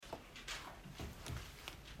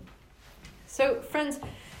So, friends,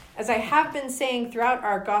 as I have been saying throughout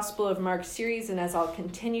our Gospel of Mark series, and as I'll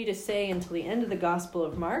continue to say until the end of the Gospel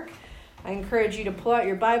of Mark, I encourage you to pull out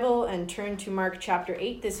your Bible and turn to Mark chapter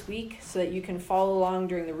 8 this week so that you can follow along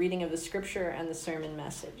during the reading of the scripture and the sermon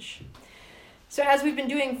message. So as we've been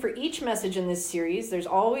doing for each message in this series, there's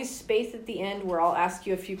always space at the end where I'll ask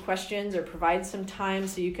you a few questions or provide some time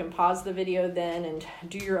so you can pause the video then and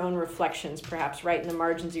do your own reflections, perhaps write in the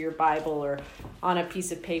margins of your Bible or on a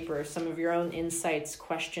piece of paper some of your own insights,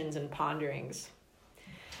 questions, and ponderings.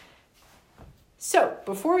 So,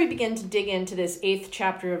 before we begin to dig into this 8th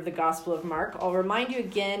chapter of the Gospel of Mark, I'll remind you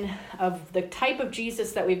again of the type of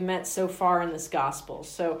Jesus that we've met so far in this Gospel.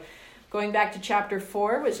 So, going back to chapter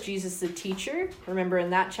 4 was Jesus the teacher. Remember, in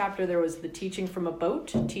that chapter there was the teaching from a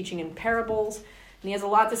boat, teaching in parables, and he has a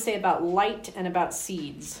lot to say about light and about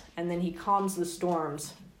seeds. And then he calms the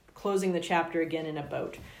storms, closing the chapter again in a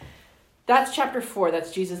boat. That's chapter 4,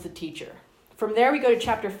 that's Jesus the teacher. From there we go to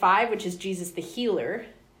chapter 5, which is Jesus the healer.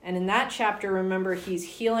 And in that chapter, remember, he's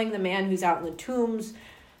healing the man who's out in the tombs,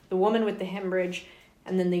 the woman with the hemorrhage,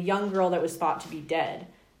 and then the young girl that was thought to be dead.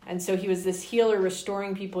 And so he was this healer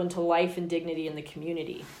restoring people into life and dignity in the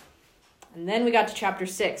community. And then we got to chapter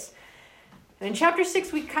 6. And in chapter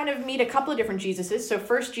 6, we kind of meet a couple of different Jesuses. So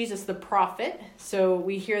first, Jesus the prophet. So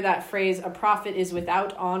we hear that phrase, a prophet is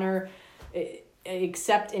without honor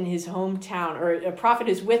except in his hometown, or a prophet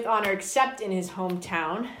is with honor except in his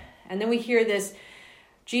hometown. And then we hear this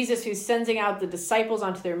Jesus who's sending out the disciples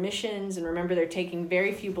onto their missions, and remember, they're taking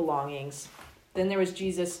very few belongings. Then there was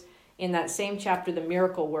Jesus in that same chapter, the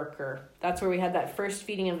miracle worker. That's where we had that first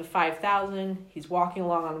feeding of the 5,000. He's walking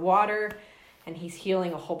along on water, and he's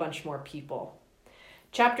healing a whole bunch more people.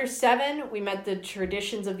 Chapter 7, we met the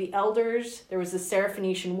traditions of the elders. There was the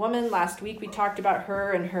Syrophoenician woman. Last week we talked about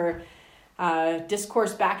her and her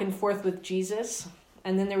discourse back and forth with Jesus.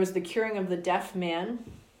 And then there was the curing of the deaf man.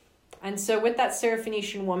 And so with that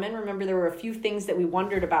Syrophoenician woman, remember there were a few things that we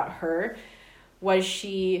wondered about her. Was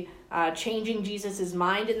she changing Jesus's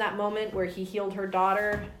mind in that moment where he healed her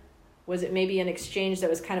daughter? Was it maybe an exchange that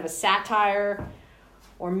was kind of a satire?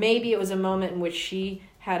 Or maybe it was a moment in which she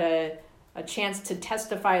had a chance to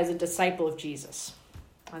testify as a disciple of Jesus.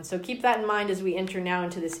 And so keep that in mind as we enter now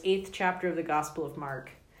into this 8th chapter of the Gospel of Mark.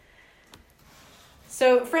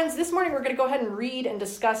 So, friends, this morning we're going to go ahead and read and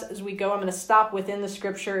discuss as we go. I'm going to stop within the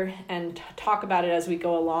scripture and talk about it as we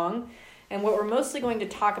go along. And what we're mostly going to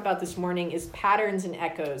talk about this morning is patterns and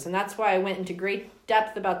echoes. And that's why I went into great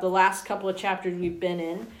depth about the last couple of chapters we've been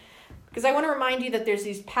in, because I want to remind you that there's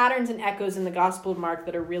these patterns and echoes in the Gospel of Mark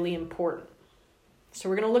that are really important. So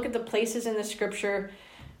we're going to look at the places in the scripture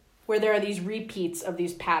where there are these repeats of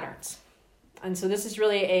these patterns. And so this is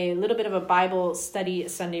really a little bit of a Bible study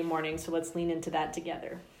Sunday morning, so let's lean into that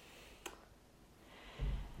together.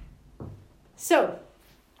 So,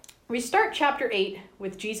 we start chapter 8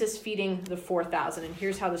 with Jesus feeding the 4,000, and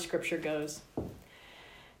here's how the scripture goes.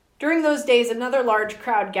 During those days, another large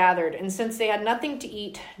crowd gathered, and since they had nothing to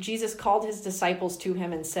eat, Jesus called his disciples to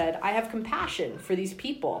him and said, "I have compassion for these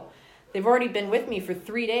people. They've already been with me for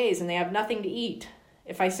 3 days, and they have nothing to eat.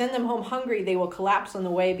 If I send them home hungry, they will collapse on the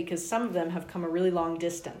way because some of them have come a really long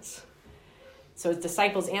distance." So his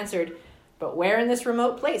disciples answered, "But where in this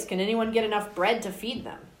remote place can anyone get enough bread to feed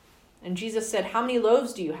them?" And Jesus said, "How many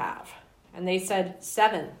loaves do you have?" And they said,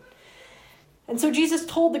 7. And so Jesus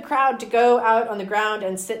told the crowd to go out on the ground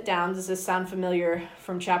and sit down. Does this sound familiar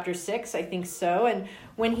from chapter 6? I think so. And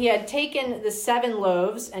when he had taken the 7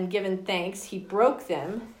 loaves and given thanks, he broke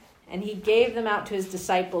them, and he gave them out to his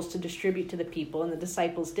disciples to distribute to the people, and the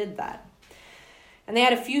disciples did that. And they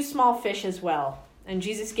had a few small fish as well, and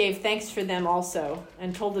Jesus gave thanks for them also,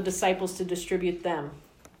 and told the disciples to distribute them.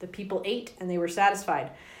 The people ate, and they were satisfied.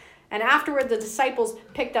 And afterward, the disciples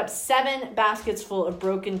picked up 7 baskets full of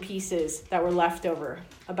broken pieces that were left over.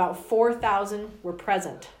 About 4,000 were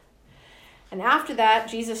present. And after that,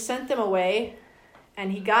 Jesus sent them away,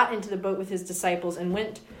 and he got into the boat with his disciples and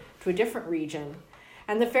went to a different region.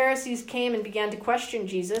 And the Pharisees came and began to question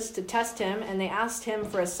Jesus to test him, and they asked him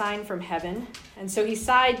for a sign from heaven. And so he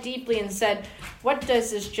sighed deeply and said, "What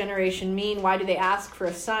does this generation mean? Why do they ask for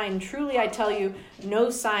a sign? Truly, I tell you, no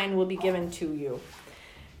sign will be given to you."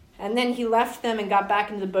 And then he left them and got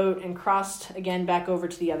back into the boat and crossed again back over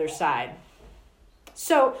to the other side.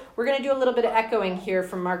 So we're going to do a little bit of echoing here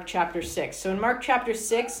from Mark chapter 6. So in Mark chapter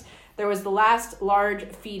 6, there was the last large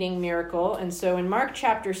feeding miracle. And so in Mark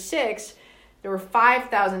chapter 6, there were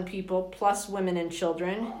 5,000 people plus women and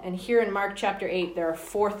children. And here in Mark chapter 8, there are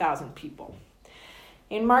 4,000 people.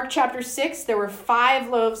 In Mark chapter 6, there were 5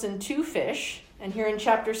 loaves and 2 fish. And here in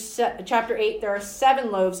chapter 8, there are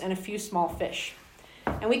 7 loaves and a few small fish.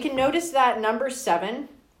 And we can notice that number 7,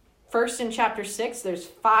 first in chapter 6, there's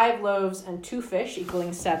 5 loaves and 2 fish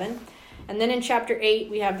equaling 7. And then in chapter 8,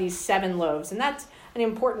 we have these 7 loaves. And that's an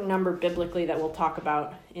important number biblically that we'll talk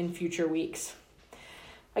about in future weeks.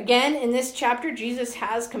 Again, in this chapter, Jesus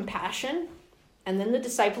has compassion, and then the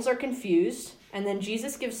disciples are confused, and then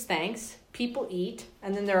Jesus gives thanks, people eat,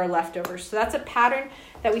 and then there are leftovers. So that's a pattern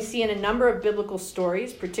that we see in a number of biblical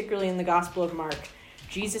stories, particularly in the Gospel of Mark.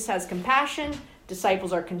 Jesus has compassion,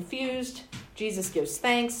 disciples are confused, Jesus gives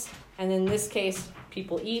thanks, and in this case,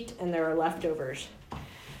 people eat, and there are leftovers.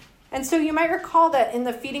 And so you might recall that in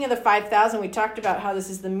the feeding of the 5,000, we talked about how this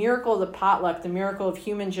is the miracle of the potluck, the miracle of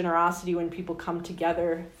human generosity when people come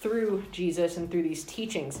together through Jesus and through these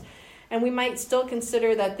teachings. And we might still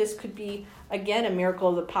consider that this could be, again, a miracle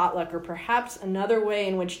of the potluck, or perhaps another way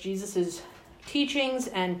in which Jesus' teachings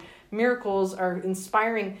and miracles are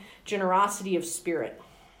inspiring generosity of spirit.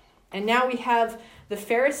 And now we have the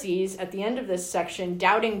Pharisees at the end of this section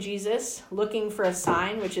doubting Jesus, looking for a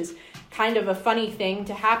sign, which is kind of a funny thing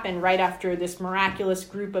to happen right after this miraculous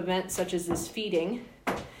group event such as this feeding.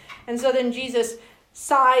 And so then Jesus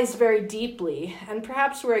sighs very deeply, and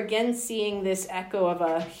perhaps we're again seeing this echo of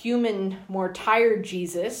a human, more tired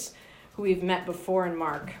Jesus who we've met before in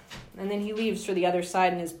Mark. And then he leaves for the other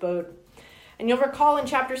side in his boat. And you'll recall in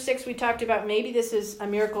chapter 6, we talked about maybe this is a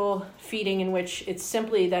miracle feeding in which it's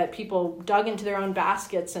simply that people dug into their own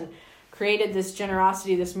baskets and created this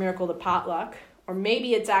generosity, this miracle, the potluck. Or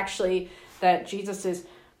maybe it's actually that Jesus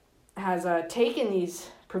has taken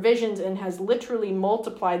these provisions and has literally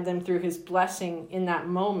multiplied them through his blessing in that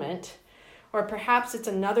moment. Or perhaps it's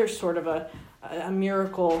another sort of a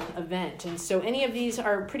miracle event. And so any of these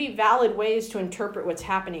are pretty valid ways to interpret what's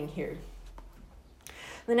happening here.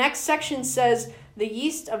 The next section says, the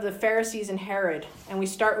yeast of the Pharisees and Herod, and we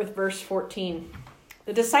start with verse 14.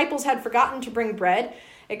 The disciples had forgotten to bring bread,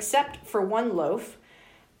 except for 1 loaf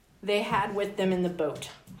they had with them in the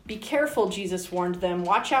boat. Be careful, Jesus warned them.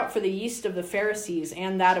 Watch out for the yeast of the Pharisees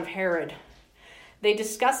and that of Herod. They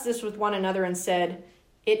discussed this with one another and said,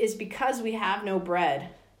 it is because we have no bread.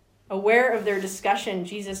 Aware of their discussion,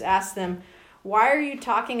 Jesus asked them, why are you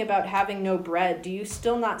talking about having no bread? Do you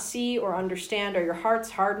still not see or understand? Are your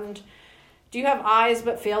hearts hardened? Do you have eyes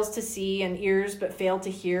but fails to see and ears but fail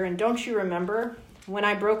to hear? And don't you remember when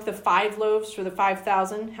I broke the 5 loaves for the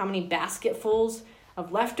 5,000? How many basketfuls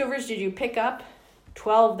of leftovers did you pick up?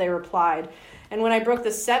 12, they replied. And when I broke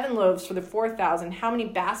the 7 loaves for the 4,000, how many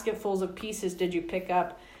basketfuls of pieces did you pick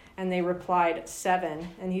up? And they replied, 7.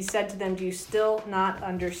 And he said to them, do you still not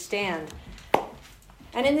understand?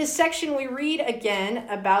 And in this section, we read again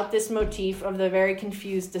about this motif of the very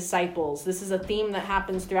confused disciples. This is a theme that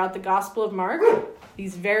happens throughout the Gospel of Mark.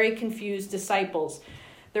 These very confused disciples.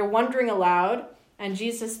 They're wondering aloud, and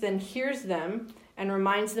Jesus then hears them and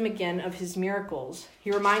reminds them again of his miracles.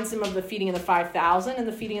 He reminds them of the feeding of the 5,000 and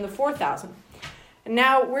the feeding of the 4,000. And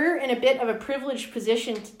now we're in a bit of a privileged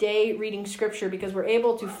position today reading Scripture because we're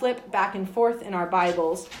able to flip back and forth in our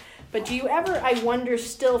Bibles. But do you ever, I wonder,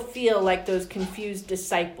 still feel like those confused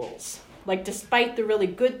disciples? Like despite the really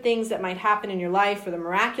good things that might happen in your life or the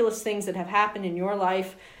miraculous things that have happened in your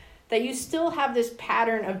life, that you still have this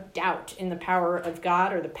pattern of doubt in the power of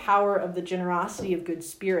God or the power of the generosity of good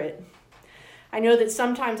spirit. I know that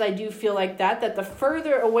sometimes I do feel like that the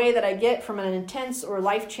further away that I get from an intense or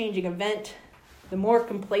life-changing event, the more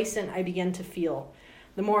complacent I begin to feel,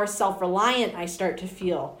 the more self-reliant I start to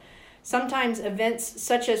feel. Sometimes events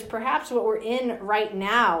such as perhaps what we're in right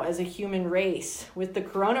now as a human race with the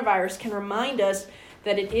coronavirus can remind us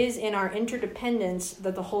that it is in our interdependence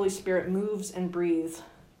that the Holy Spirit moves and breathes,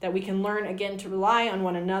 that we can learn again to rely on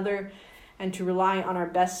one another and to rely on our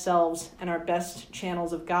best selves and our best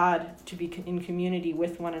channels of God to be in community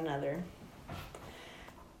with one another.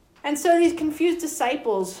 And so these confused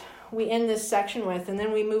disciples we end this section with, and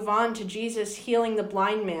then we move on to Jesus healing the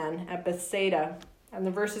blind man at Bethsaida. And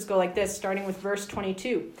the verses go like this, starting with verse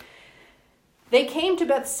 22. They came to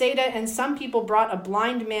Bethsaida, and some people brought a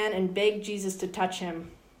blind man and begged Jesus to touch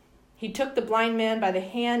him. He took the blind man by the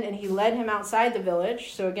hand, and he led him outside the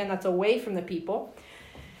village. So again, that's away from the people.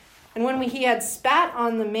 And when he had spat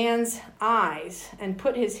on the man's eyes and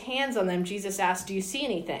put his hands on them, Jesus asked, do you see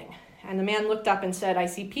anything? And the man looked up and said, I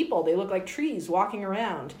see people. They look like trees walking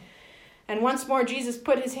around. And once more, Jesus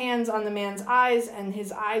put his hands on the man's eyes, and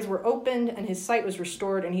his eyes were opened, and his sight was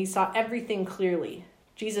restored, and he saw everything clearly.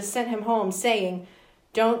 Jesus sent him home, saying,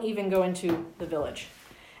 don't even go into the village.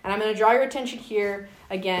 And I'm going to draw your attention here,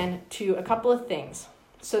 again, to a couple of things.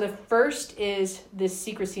 So the first is this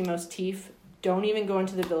secrecy motif. Don't even go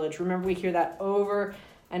into the village. Remember, we hear that over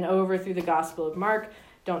and over through the Gospel of Mark.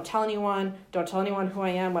 don't tell anyone who I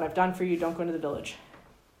am, what I've done for you, don't go into the village.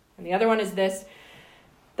 And the other one is this,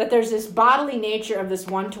 that there's this bodily nature of this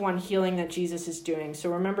one-to-one healing that Jesus is doing.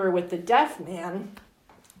 So remember with the deaf man,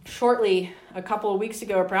 shortly a couple of weeks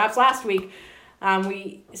ago, or perhaps last week,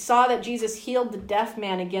 we saw that Jesus healed the deaf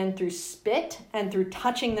man again through spit and through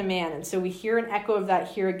touching the man. And so we hear an echo of that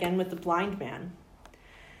here again with the blind man.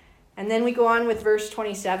 And then we go on with verse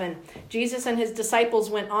 27. Jesus and his disciples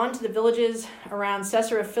went on to the villages around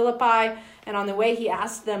Caesarea Philippi, and on the way he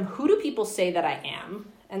asked them, "Who do people say that I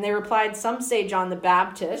am?" And they replied, "Some say John the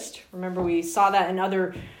Baptist." Remember, we saw that in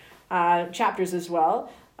other chapters as well.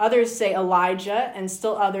 Others say Elijah, and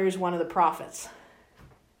still others one of the prophets.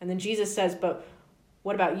 And then Jesus says, "But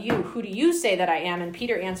what about you? Who do you say that I am?" And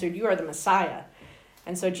Peter answered, "You are the Messiah."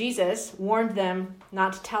 And so Jesus warned them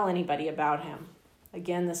not to tell anybody about him.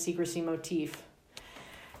 Again, the secrecy motif.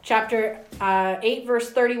 Chapter 8, verse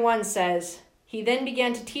 31 says, "He then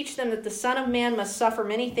began to teach them that the Son of Man must suffer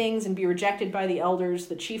many things and be rejected by the elders,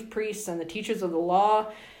 the chief priests, and the teachers of the law,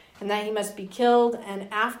 and that he must be killed, and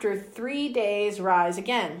after 3 days rise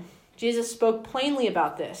again." Jesus spoke plainly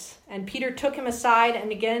about this, and Peter took him aside and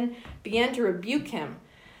again began to rebuke him.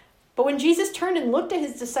 But when Jesus turned and looked at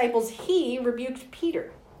his disciples, he rebuked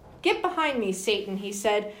Peter. "Get behind me, Satan," he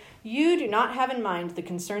said. "You do not have in mind the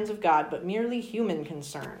concerns of God, but merely human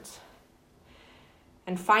concerns."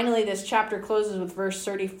 And finally, this chapter closes with verse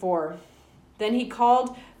 34. Then he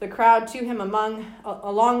called the crowd to him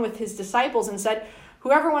along with his disciples and said,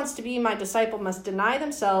 "Whoever wants to be my disciple must deny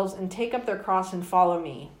themselves and take up their cross and follow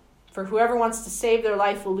me. For whoever wants to save their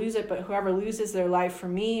life will lose it, but whoever loses their life for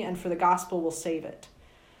me and for the gospel will save it.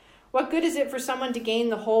 What good is it for someone to gain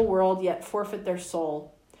the whole world yet forfeit their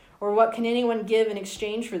soul? Or what can anyone give in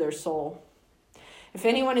exchange for their soul? If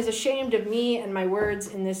anyone is ashamed of me and my words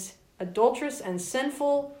in this adulterous and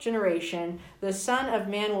sinful generation, the Son of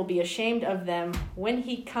Man will be ashamed of them when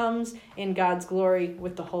he comes in God's glory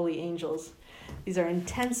with the holy angels." These are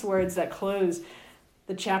intense words that close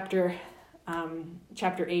the chapter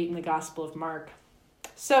 8 in the Gospel of Mark.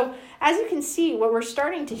 So, as you can see, what we're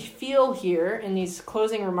starting to feel here in these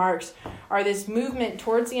closing remarks are this movement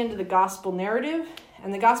towards the end of the gospel narrative.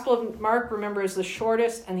 And the Gospel of Mark, remember, is the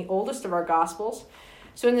shortest and the oldest of our Gospels.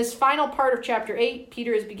 So in this final part of chapter 8,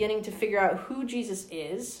 Peter is beginning to figure out who Jesus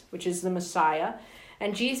is, which is the Messiah.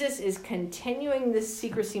 And Jesus is continuing this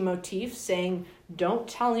secrecy motif, saying, "Don't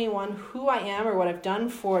tell anyone who I am or what I've done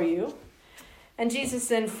for you." And Jesus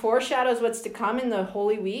then foreshadows what's to come in the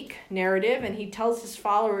Holy Week narrative, and he tells his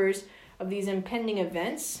followers of these impending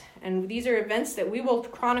events. And these are events that we will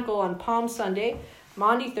chronicle on Palm Sunday,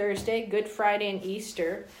 Maundy Thursday, Good Friday, and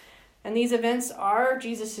Easter. And these events are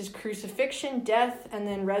Jesus' crucifixion, death, and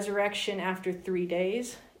then resurrection after 3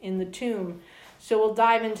 days in the tomb. So we'll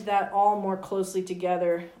dive into that all more closely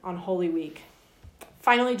together on Holy Week.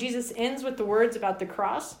 Finally, Jesus ends with the words about the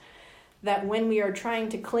cross, that when we are trying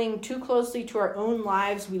to cling too closely to our own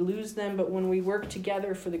lives, we lose them. But when we work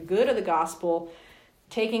together for the good of the gospel,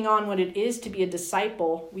 taking on what it is to be a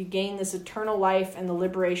disciple, we gain this eternal life and the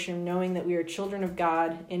liberation of knowing that we are children of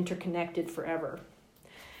God, interconnected forever.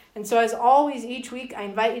 And so as always, each week, I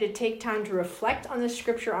invite you to take time to reflect on this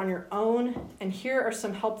scripture on your own. And here are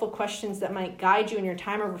some helpful questions that might guide you in your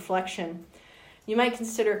time of reflection. You might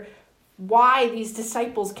consider why these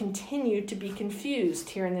disciples continue to be confused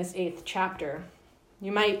here in this 8th chapter.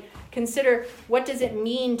 You might consider, what does it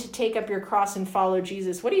mean to take up your cross and follow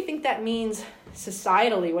Jesus? What do you think that means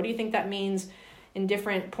societally? What do you think that means in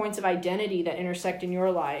different points of identity that intersect in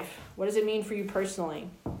your life? What does it mean for you personally?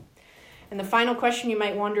 And the final question you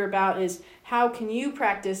might wonder about is, how can you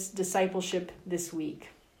practice discipleship this week?